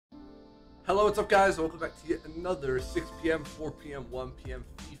Hello, what's up guys? Welcome back to yet another 6 p.m., 4 p.m., 1 p.m.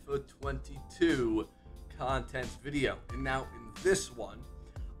 FIFA 22 content video. And now in this one,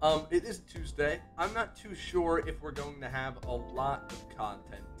 it is Tuesday. I'm not too sure if we're going to have a lot of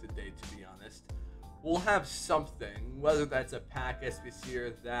content today, to be honest. We'll have something, whether that's a pack SBC or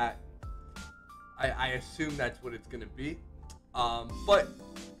that. I assume that's what it's going to be. But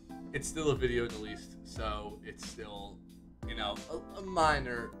it's still a video at least, so it's still, you know, a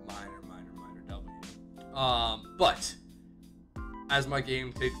minor W. But as my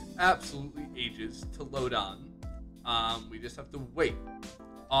game takes absolutely ages to load on, we just have to wait.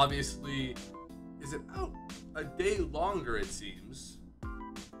 Obviously, is it out a day longer, it seems?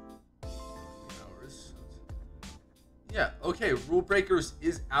 Hours. Yeah, okay, Rule Breakers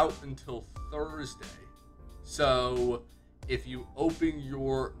is out until Thursday. So if you open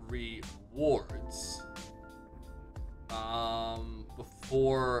your rewards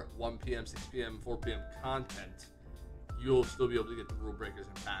before 1 p.m., 6 p.m., 4 p.m. content, you'll still be able to get the Rule Breakers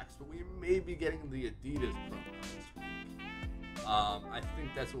and packs, but we may be getting the Adidas promo this week. I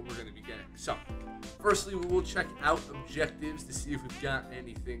think that's what we're going to be getting. So, firstly, we will check out objectives to see if we've got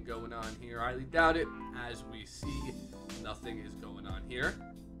anything going on here. I highly doubt it. As we see, nothing is going on here.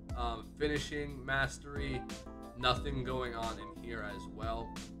 Finishing, mastery, nothing going on in here as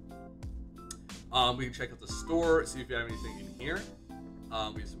well. We can check out the store, see if we have anything in here.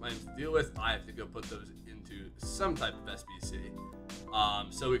 We have some items to deal with. I have to go put those into some type of SBC,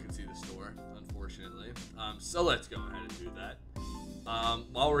 so we can see the store, unfortunately. So let's go ahead and do that.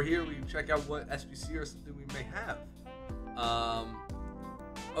 While we're here, we can check out what SBC or something we may have.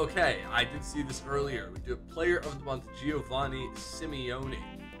 Okay, I did see this earlier. We do a Player of the Month, Giovanni Simeone.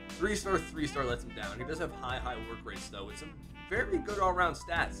 3-star, 3-star lets him down. He does have high work rates, though. It's some very good all-around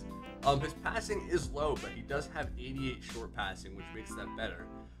stats. His passing is low, but he does have 88 short passing, which makes that better.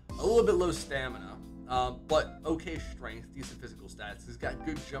 A little bit low stamina, but okay strength, decent physical stats. He's got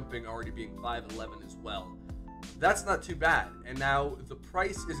good jumping, already being 5'11" as well. That's not too bad. And now the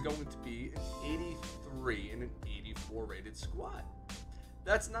price is going to be an 83 and an 84 rated squad.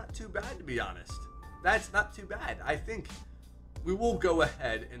 That's not too bad, to be honest. That's not too bad. I think we will go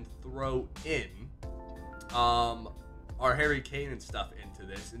ahead and throw in our Harry Kane and stuff into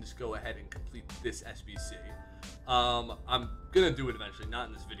this and just go ahead and complete this SBC. I'm gonna do it eventually, not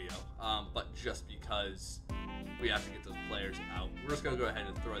in this video, but just because we have to get those players out, we're just gonna go ahead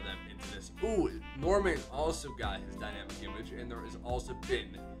and throw them into this. Ooh, Norman also got his dynamic image, and there has also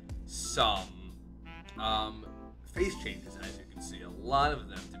been some face changes, as you can see. A lot of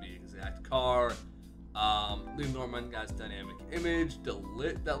them, to be exact. Carr, Lee Norman got his dynamic image.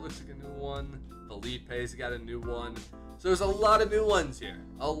 Delit, that looks like a new one. Felipe's got a new one. So there's a lot of new ones here.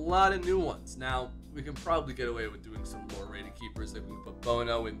 A lot of new ones. Now, we can probably get away with doing some lower rated keepers. Like we can put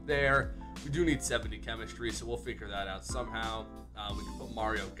Bono in there. We do need 70 chemistry, so we'll figure that out somehow. We can put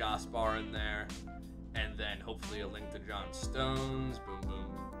Mario Gaspar in there. And then hopefully a link to John Stones. Boom, boom,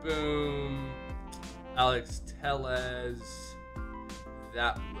 boom. Alex Tellez.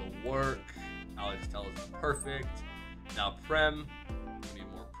 That will work. Alex Tellez is perfect. Now Prem. We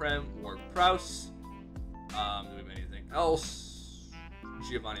need more Prem. Ward Prowse. Do we have anything else?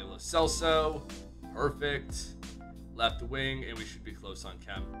 Giovanni Lo Celso. Perfect. Left wing, and we should be close on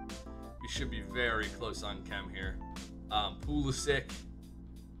chem. We should be very close on chem here. Pulisic.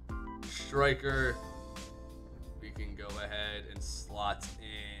 Striker. We can go ahead and slot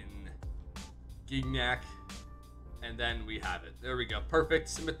in Gignac. And then we have it. There we go. Perfect.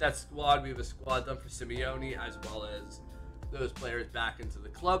 Submit that squad. We have a squad done for Simeone, as well as those players back into the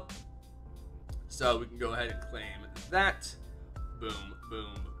club. So we can go ahead and claim that. Boom,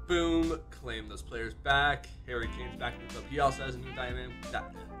 boom, boom. Claim those players back. Harry Kane's back in the club. He also has a new dynamic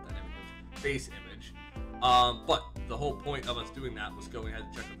base image. But the whole point of us doing that was going ahead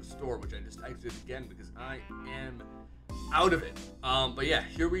and check out the store, which I just exited again because I am out of it. But yeah,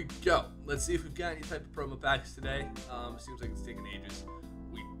 here we go. Let's see if we've got any type of promo packs today. Seems like it's taking ages.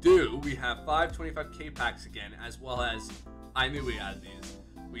 We do. We have 5 25k packs again, as well as, I knew we had these.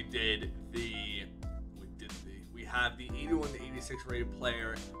 We have the 81 to 86 rated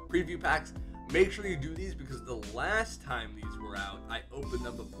player preview packs. Make sure you do these because the last time these were out, I opened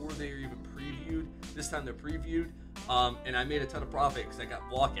them before they were even previewed. This time they're previewed, and I made a ton of profit because I got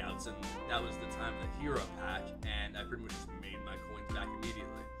walkouts, and that was the time of the hero pack, and I pretty much just made my coins back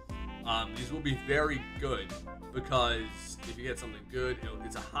immediately. These will be very good because if you get something good,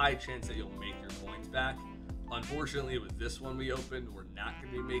 it's a high chance that you'll make your coins back. Unfortunately, with this one we opened, we're not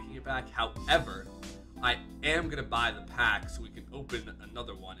going to be making it back. However, I am going to buy the pack so we can open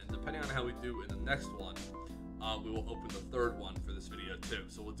another one, and depending on how we do in the next one, we will open the third one for this video too.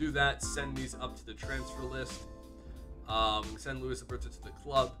 So we'll do that, send these up to the transfer list, send Luis Alberto to the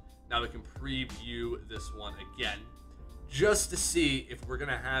club. Now we can preview this one again, just to see if we're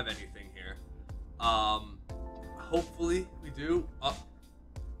gonna have anything here. Hopefully we do.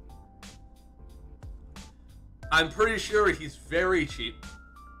 I'm pretty sure he's very cheap.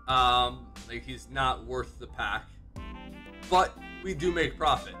 Like he's not worth the pack, but we do make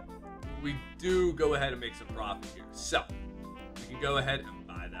profit. We do go ahead and make some profit here. So we can go ahead and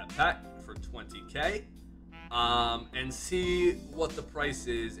buy that pack for 20K, and see what the price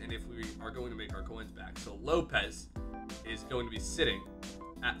is and if we are going to make our coins back. So Lopez is going to be sitting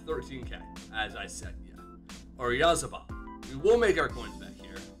at 13K, as I said. Yeah. Oyarzabal, we will make our coins back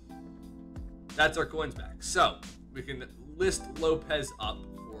here. That's our coins back. So we can list Lopez up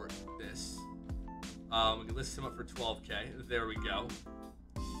for this. We can list him up for 12K. There we go.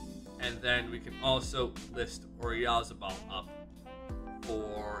 And then we can also list Oyarzabal up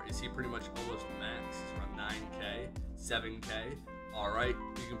for, is he pretty much almost max? He's around 9K, 7K. All right,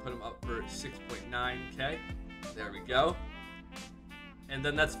 you can put him up for 6.9K. There we go. And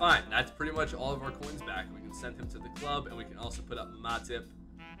then that's fine. That's pretty much all of our coins back. We can send him to the club, and we can also put up Matip,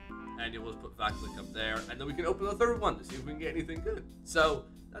 and you'll just put Vaklik up there. And then we can open the third one to see if we can get anything good. So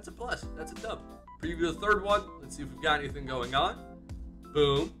that's a plus. That's a dub. Preview the third one. Let's see if we've got anything going on.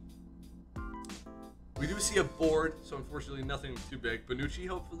 Boom. We do see a board, so unfortunately nothing too big. Bonucci,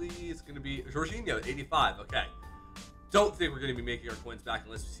 hopefully it's going to be Jorginho at 85. Okay. Don't think we're going to be making our coins back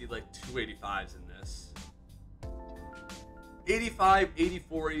unless we see like 285s in this. 85,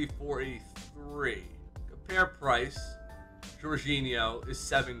 84, 84, 83. Compare price. Jorginho is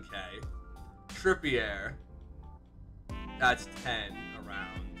 7K. Trippier, that's 10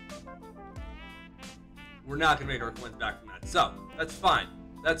 around. We're not going to make our coins back from that. So, that's fine.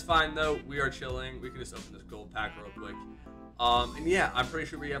 That's fine, though. We are chilling. We can just open this gold pack real quick. And yeah, I'm pretty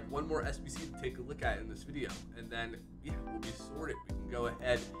sure we have one more SBC to take a look at in this video. And then, yeah, we'll be sorted. We can go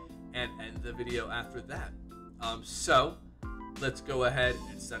ahead and end the video after that. So, let's go ahead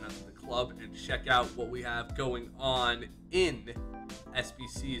and send out to the club and check out what we have going on in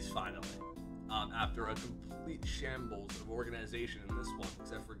SBCs finally. After a complete shambles of organization in this one,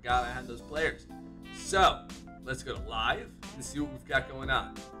 because I forgot I had those players. So, let's go to live and see what we've got going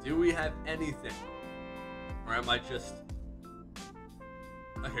on. Do we have anything? Or am I just...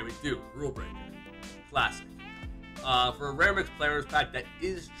 Okay, we do. Rule breaker. Classic. For a Rare Mix Players pack that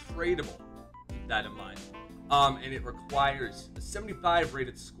is tradable, keep that in mind. And it requires a 75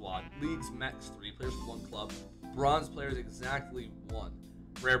 rated squad, leagues max 3, players from 1 club, bronze players exactly 1,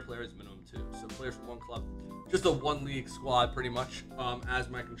 rare players minimum 2. So players from 1 club, just a 1 league squad pretty much, as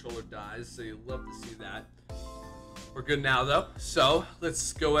my controller dies, so you'll love to see that. We're good now though, so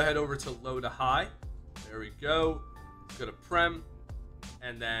let's go ahead over to low to high. There we go. Let's go to Prem,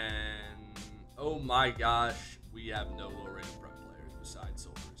 and then, oh my gosh, we have no low rated Prem players besides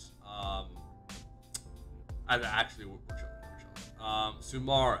Soldiers. Actually, we're chilling.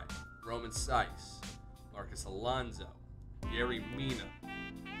 Sumare, Roman Saiz, Marcus Alonso, Gary Mina,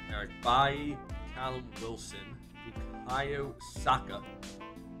 Eric Bailly, Callum Wilson, Bukayo Saka,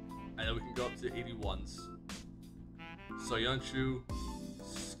 and then we can go up to 81s. Soyuncu,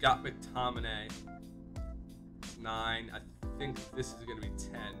 Scott McTominay, 9. I think this is going to be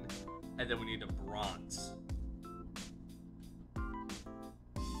 10, and then we need a bronze.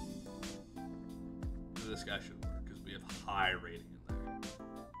 This guy should work because we have high rating in there.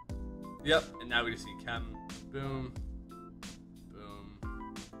 Yep, and now we just see Chem. Boom. Boom.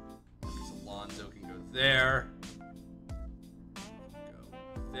 Marcus Alonso can go there. Go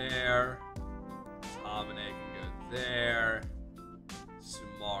there. Tomine can go there.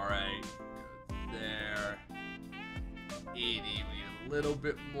 Sumare can go there. 80, we need a little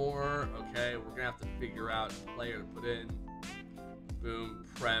bit more. Okay, we're going to have to figure out a player to put in. Boom.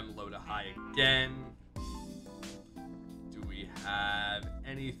 Prem, low to high again. Have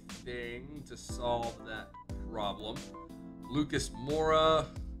anything to solve that problem? Lucas Moura,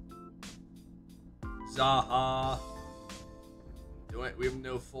 Zaha. We have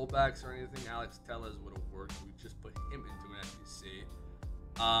no fullbacks or anything. Alex Telles would have worked. We just put him into an FPC.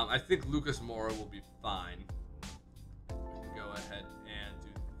 I think Lucas Moura will be fine. We can go ahead and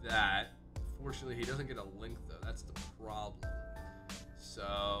do that. Fortunately, he doesn't get a link though. That's the problem.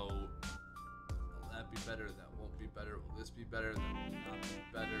 So will that be better? That won't be better. Will this be better? That will not be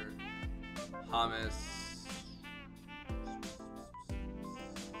better. James.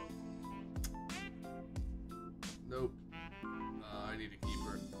 Nope. I need a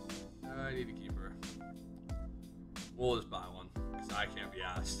keeper. We'll just buy one, because I can't be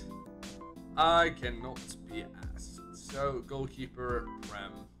asked. I cannot be asked. So, goalkeeper,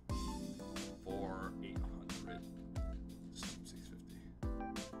 Prem, for 800. 650.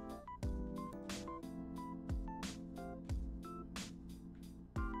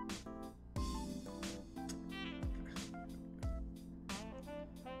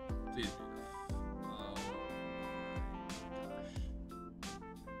 Please be enough. Oh my gosh.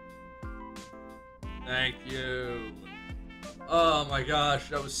 Thank you. Oh my gosh,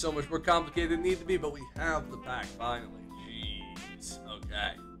 that was so much more complicated than it needed to be, but we have the pack finally. Jeez.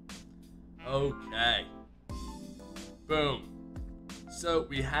 Okay. Okay. Boom. So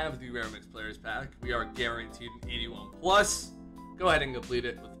we have the Rare Mix Players pack. We are guaranteed an 81 plus. Go ahead and complete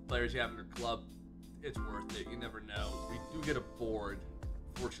it with the players you have in your club. It's worth it. You never know. We do get a board.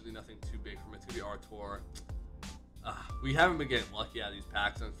 Fortunately, nothing too big from it. It's gonna be Artur. We haven't been getting lucky out of these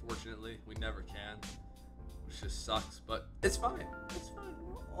packs, unfortunately. We never can. Which just sucks, but it's fine. It's fine.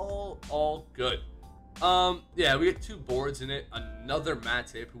 We're all good. Yeah, we get 2 boards in it. Another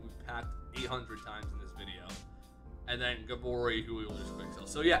Matip, who we packed 800 times in this video. And then Gabori, who we will just quick sell.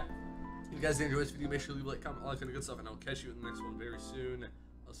 So yeah, if you guys enjoyed this video, make sure to leave a like, comment, all that kind of good stuff, and I'll catch you in the next one very soon.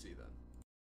 I'll see you then.